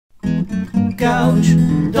couch.me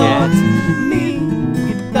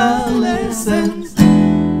guitar lessons.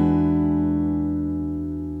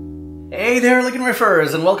 Hey there,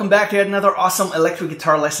 Licknriffers, and welcome back to another awesome electric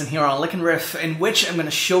guitar lesson here on Licknriff, in which I'm going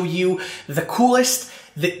to show you the coolest,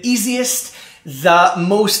 the easiest, the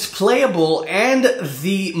most playable, and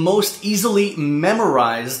the most easily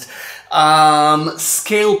memorized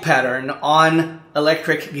scale pattern on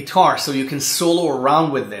electric guitar, so you can solo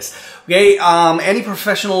around with this. Okay, any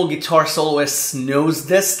professional guitar soloist knows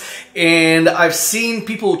this, and I've seen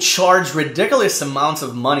people charge ridiculous amounts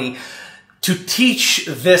of money to teach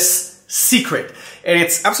this secret. And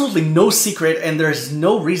it's absolutely no secret, and there's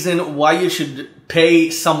no reason why you should pay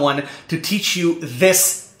someone to teach you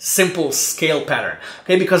this simple scale pattern.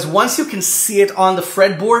 Okay, because once you can see it on the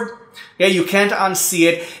fretboard, okay, you can't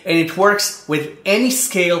unsee it, and it works with any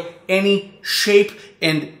scale, any shape,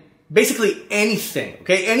 and basically anything.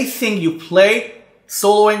 Okay, anything you play,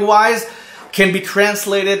 soloing wise, can be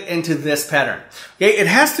translated into this pattern. Okay, it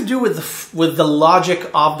has to do with the logic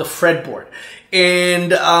of the fretboard,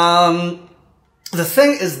 and the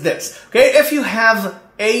thing is this. Okay, if you have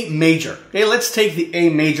A major, okay, let's take the A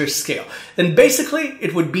major scale, then basically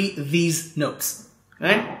it would be these notes.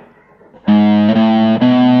 Okay.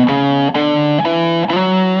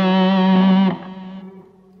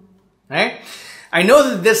 I know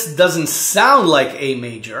that this doesn't sound like A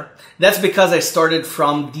major. That's because I started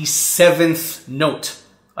from the 7th note.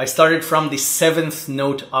 I started from the 7th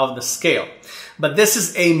note of the scale. But this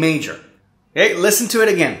is A major. Okay, listen to it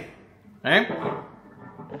again. Okay?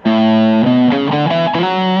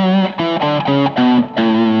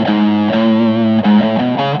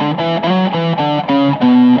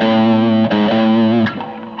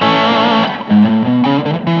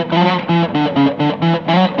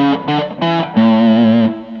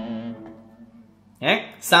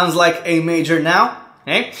 Sounds like A major now.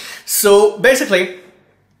 Okay? So basically,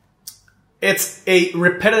 it's a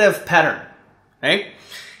repetitive pattern. Okay?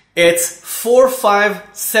 It's 4, 5,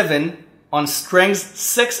 7 on strings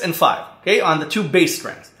 6 and 5. Okay? On the 2 bass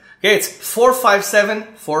strings. Okay? It's 4, 5, 7,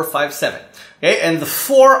 4, 5, 7. Okay? And the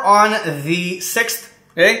 4 on the 6th,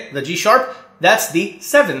 okay, the G sharp, that's the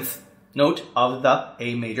 7th note of the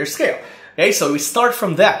A major scale. Okay? So we start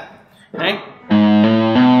from that. Okay?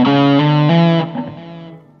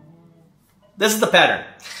 This is the pattern.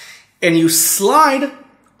 And you slide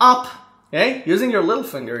up, okay, using your little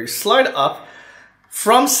finger, you slide up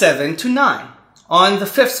from 7 to 9 on the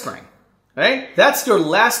 5th string. Okay? That's your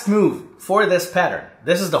last move for this pattern.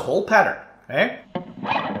 This is the whole pattern. Okay?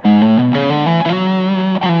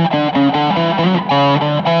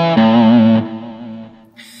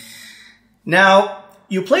 Now,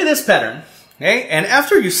 you play this pattern, okay, and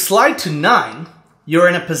after you slide to 9, you're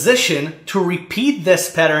in a position to repeat this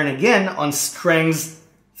pattern again on strings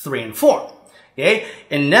 3 and 4. Okay?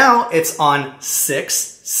 And now it's on 6,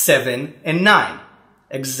 7, and 9.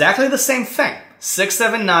 Exactly the same thing. 6,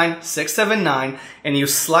 7, 9, 6, 7, 9, and you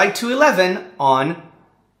slide to 11 on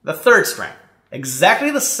the 3rd string.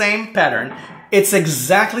 Exactly the same pattern. It's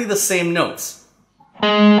exactly the same notes.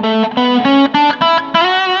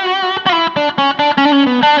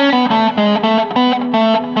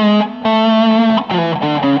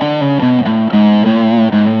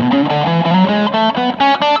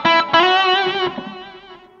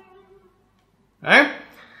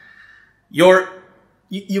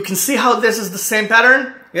 You can see how this is the same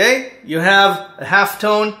pattern. Okay? You have a half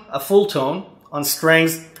tone, a full tone on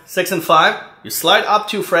strings 6 and 5. You slide up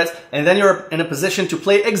 2 frets, and then you're in a position to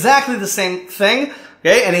play exactly the same thing.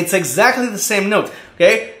 Okay? And it's exactly the same note.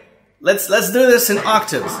 Okay? Let's do this in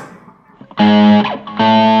octaves.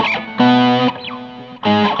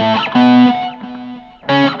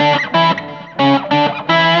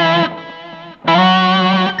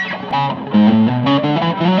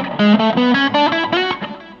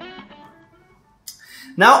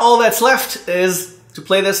 Now all that's left is to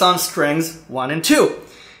play this on strings 1 and 2.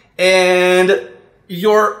 And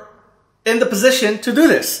you're in the position to do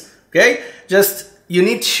this. Okay? Just you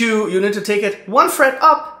need to take it 1 fret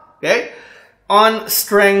up, okay? On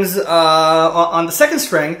strings on the 2nd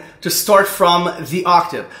string to start from the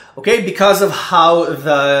octave. Okay? Because of how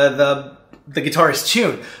the guitar is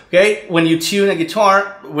tuned. Okay? When you tune a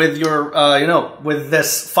guitar with your with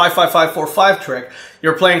this 5-5-5-4-5 trick,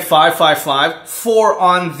 you're playing 5-5-5, 4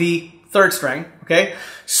 on the 3rd string, okay?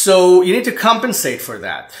 So you need to compensate for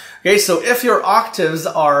that. Okay, so if your octaves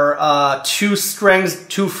are 2 strings,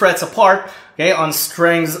 2 frets apart, okay, on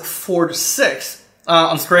strings 4 to 6,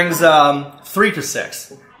 on strings 3 to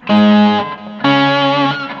 6.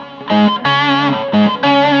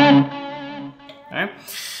 Okay.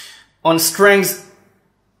 On strings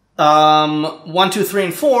 1, 2, 3,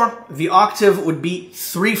 and 4, the octave would be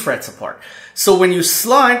 3 frets apart. So when you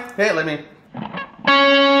slide, okay, let me.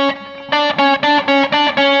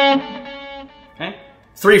 Okay,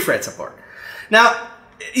 3 frets apart. Now,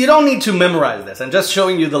 you don't need to memorize this. I'm just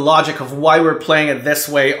showing you the logic of why we're playing it this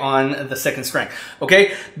way on the second string.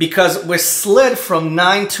 Okay? Because we slid from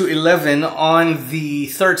 9 to 11 on the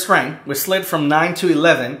third string. We slid from 9 to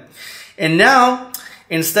 11. And now,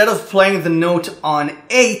 instead of playing the note on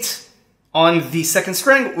 8 on the second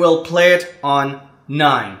string, we'll play it on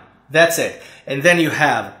 9. That's it. And then you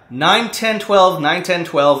have 9, 10, 12, 9, 10,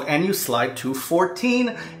 12, and you slide to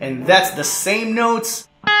 14. And that's the same notes.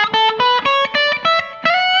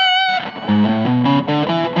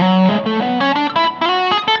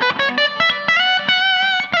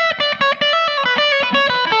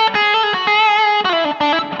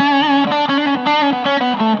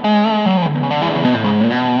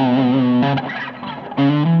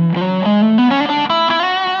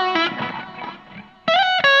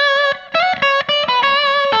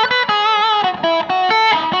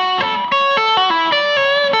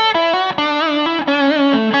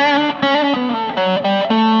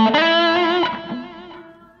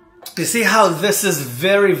 You see how this is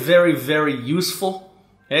very, very, very useful?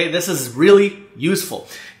 Okay, this is really useful.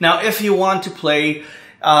 Now, if you want to play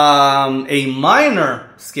a minor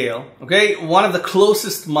scale, okay, one of the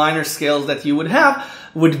closest minor scales that you would have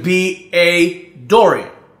would be a Dorian.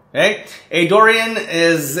 Okay, a Dorian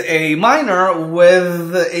is a minor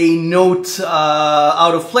with a note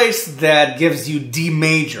out of place that gives you D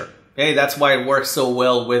major. Okay, that's why it works so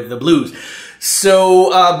well with the blues.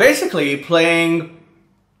 So basically, playing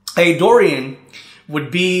a Dorian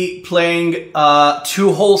would be playing 2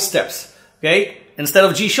 whole steps, okay? Instead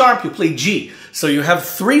of G sharp, you play G. So you have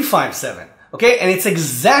 3, 5, 7, okay? And it's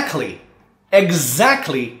exactly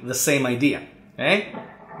the same idea, okay?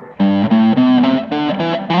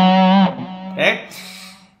 Okay?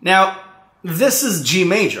 Now, this is G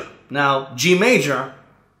major. Now, G major,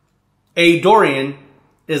 A Dorian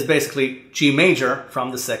is basically G major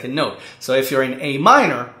from the second note. So if you're in A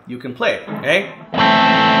minor, you can play it, okay?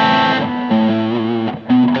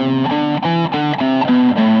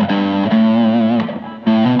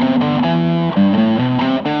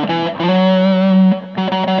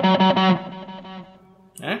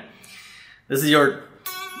 Okay? This is your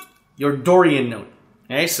Dorian note.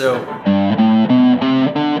 Okay, so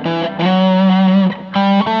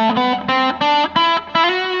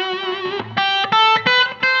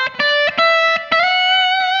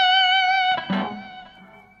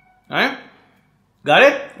got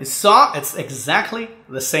it? You saw? It's exactly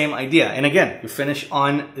the same idea. And again, you finish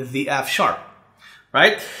on the F sharp,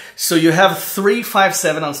 right? So you have 3, 5,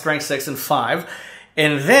 7 on string 6 and 5.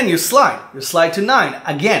 And then you slide. You slide to 9.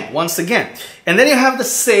 Again, once again. And then you have the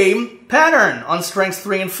same pattern on strings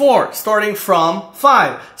 3 and 4, starting from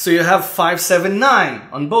 5. So you have 5, 7, 9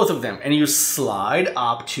 on both of them. And you slide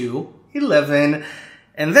up to 11.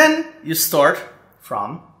 And then you start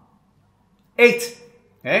from 8.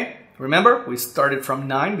 Okay? Remember, we started from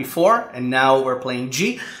 9 before, and now we're playing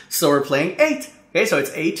G, so we're playing 8. Okay, so it's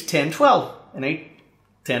 8, 10, 12, and 8,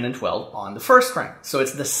 10, and 12 on the first string. So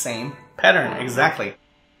it's the same pattern, exactly.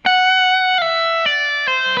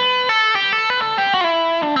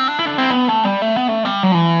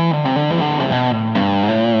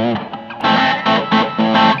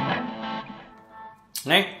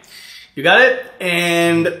 Okay, you got it?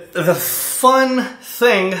 And the fun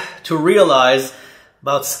thing to realize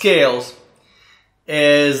about scales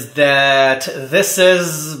is that this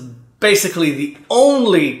is basically the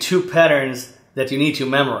only 2 patterns that you need to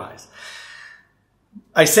memorize.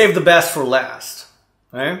 I saved the best for last,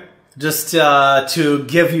 right? Just to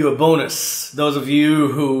give you a bonus, those of you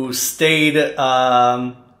who stayed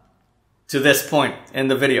to this point in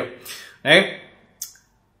the video, okay?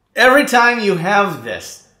 Every time you have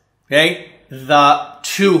this, okay, the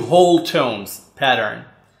 2 whole tones pattern,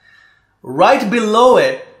 right below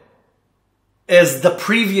it is the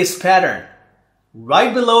previous pattern.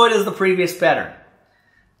 Right below it is the previous pattern.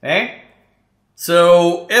 Okay?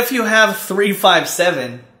 So if you have 3, 5,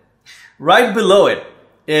 7, right below it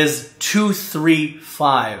is 2, 3,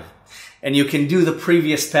 5. And you can do the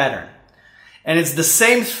previous pattern. And it's the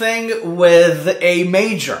same thing with A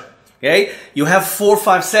major. Okay? You have 4,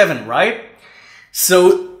 5, 7, right?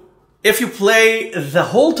 So if you play the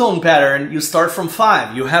whole tone pattern, you start from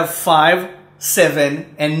 5. You have 5,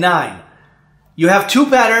 7, and 9. You have 2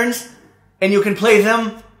 patterns, and you can play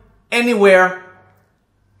them anywhere,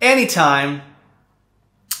 anytime,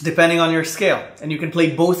 depending on your scale. And you can play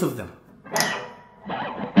both of them.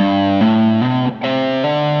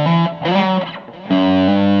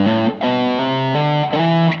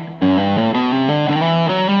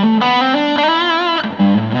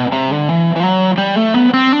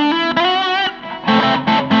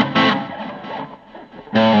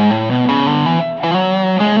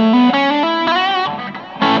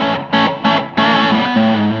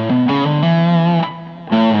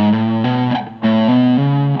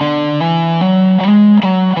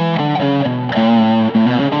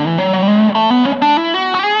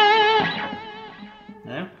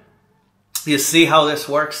 You see how this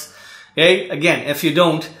works? Okay, again, if you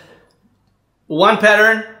don't, one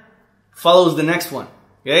pattern follows the next one.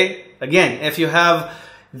 Okay, again, if you have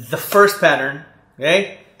the first pattern,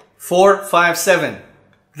 okay, 4, 5, 7,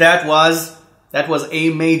 that was A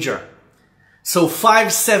major. So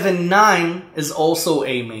 5, 7, 9 is also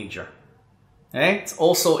A major. Okay, it's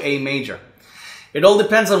also A major. It all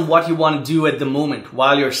depends on what you want to do at the moment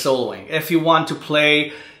while you're soloing. If you want to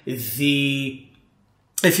play the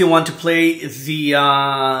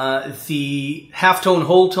half tone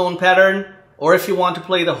whole tone pattern, or if you want to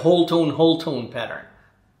play the whole tone pattern,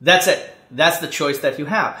 that's it. That's the choice that you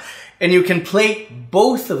have, and you can play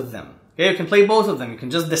both of them. Okay, you can play both of them. You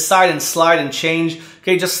can just decide and slide and change.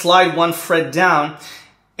 Okay, just slide one fret down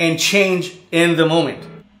and change in the moment.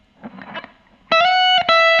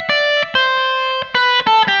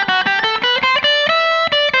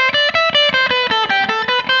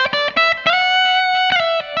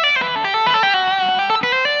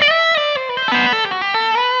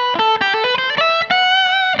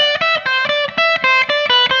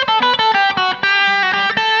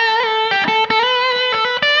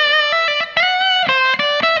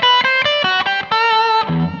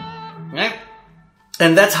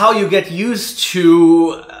 And that's how you get used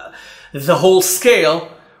to the whole scale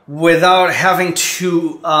without having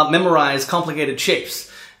to memorize complicated shapes.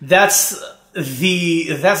 That's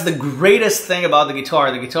the greatest thing about the guitar.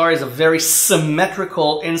 The guitar is a very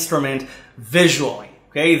symmetrical instrument visually.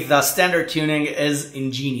 Okay, the standard tuning is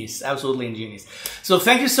ingenious, absolutely ingenious. So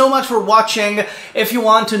thank you so much for watching. If you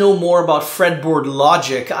want to know more about fretboard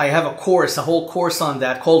logic, I have a course, a whole course on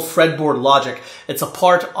that called Fretboard Logic. It's a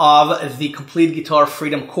part of the Complete Guitar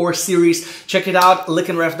Freedom course series. Check it out,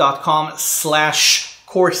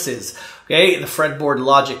 licknriff.com/courses. Okay, the Fretboard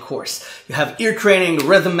Logic course. You have ear training,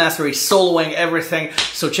 rhythm mastery, soloing, everything.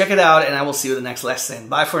 So check it out, and I will see you in the next lesson.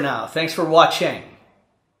 Bye for now. Thanks for watching.